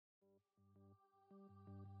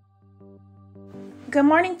Good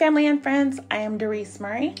morning, family and friends. I am Doris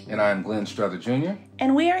Murray. And I am Glenn Struther Jr.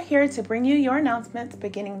 And we are here to bring you your announcements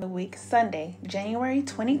beginning the week Sunday, January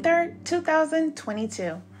 23rd,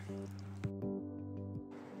 2022.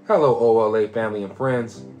 Hello, OLA family and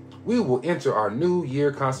friends. We will enter our new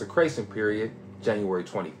year consecration period, January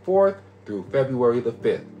 24th through February the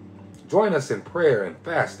 5th. Join us in prayer and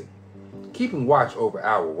fasting, keeping watch over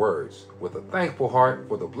our words with a thankful heart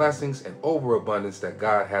for the blessings and overabundance that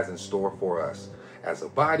God has in store for us as a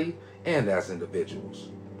body and as individuals.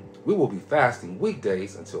 We will be fasting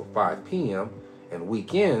weekdays until 5 p.m. and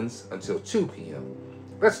weekends until 2 p.m.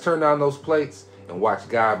 Let's turn down those plates and watch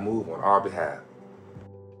God move on our behalf.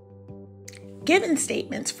 Giving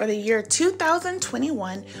statements for the year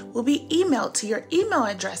 2021 will be emailed to your email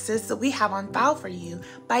addresses that we have on file for you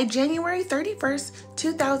by January 31st,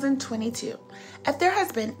 2022. If there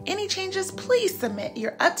has been any changes, please submit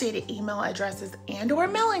your updated email addresses and/or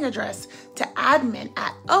mailing address to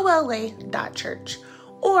admin@ola.church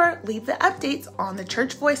or leave the updates on the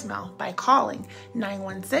church voicemail by calling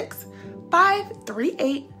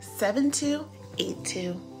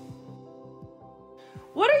 916-538-7282.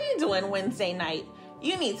 What are you doing Wednesday night?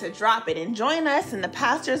 You need to drop it and join us in the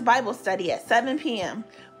Pastor's Bible Study at 7 p.m.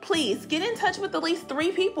 Please get in touch with at least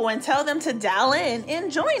 3 people and tell them to dial in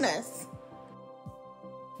and join us.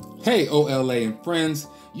 Hey, OLA and friends,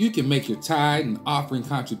 you can make your tithe and offering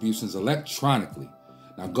contributions electronically.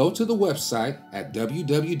 Now go to the website at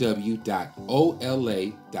www.ola.church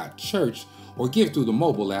or give through the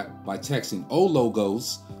mobile app by texting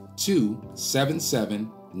OLOGOS to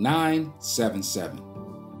 77977.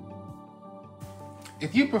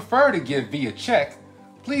 If you prefer to give via check,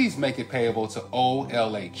 please make it payable to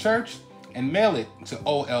OLA Church and mail it to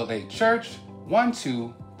OLA Church,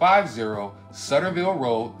 1250 Sutterville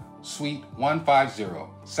Road, Suite 150,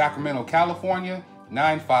 Sacramento, California,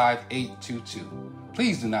 95822.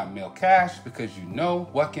 Please do not mail cash because you know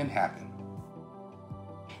what can happen.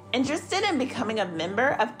 Interested in becoming a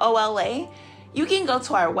member of OLA? You can go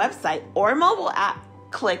to our website or mobile app,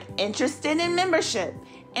 click Interested in Membership,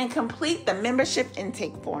 and complete the membership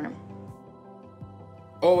intake form.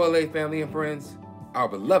 OLA family and friends, our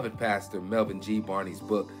beloved pastor Melvin G. Barney's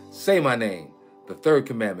book, Say My Name, The Third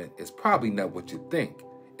Commandment, is probably not what you think.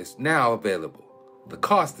 It's now available. The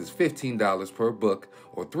cost is $15 per book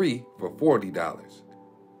or 3 for $40.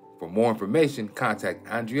 For more information, contact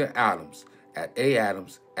Andrea Adams at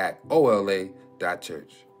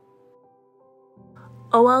aadams@ola.church.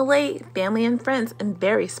 OLA, family and friends, and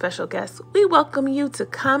very special guests, we welcome you to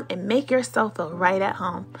come and make yourself feel right at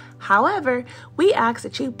home. However, we ask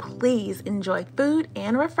that you please enjoy food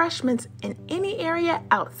and refreshments in any area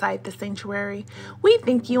outside the sanctuary. We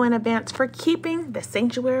thank you in advance for keeping the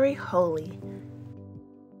sanctuary holy.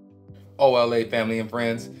 OLA family and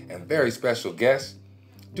friends, and very special guests,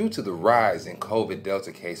 due to the rise in COVID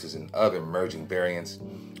Delta cases and other emerging variants,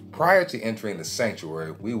 prior to entering the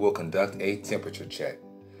sanctuary, we will conduct a temperature check.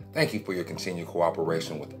 Thank you for your continued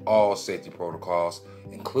cooperation with all safety protocols,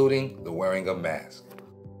 including the wearing of masks.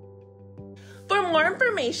 For more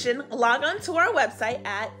information, log on to our website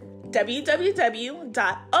at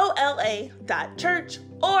www.ola.church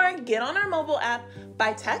or get on our mobile app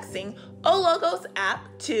by texting OLOGOS app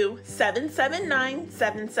to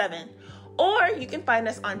 77977. Or you can find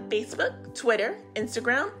us on Facebook, Twitter,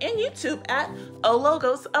 Instagram, and YouTube at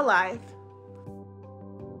OLOGOS Alive.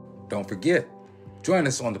 Don't forget, join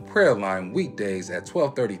us on the prayer line weekdays at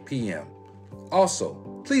 12:30 p.m. Also,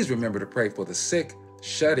 please remember to pray for the sick,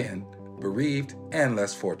 shut-in, bereaved, and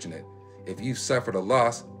less fortunate. If you've suffered a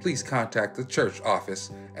loss, please contact the church office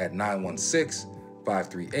at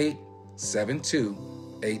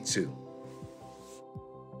 916-538-7282.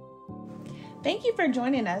 Thank you for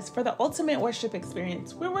joining us for the ultimate worship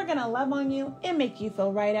experience where we're going to love on you and make you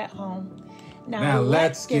feel right at home. Now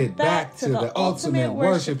let's get back to the ultimate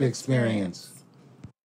worship experience.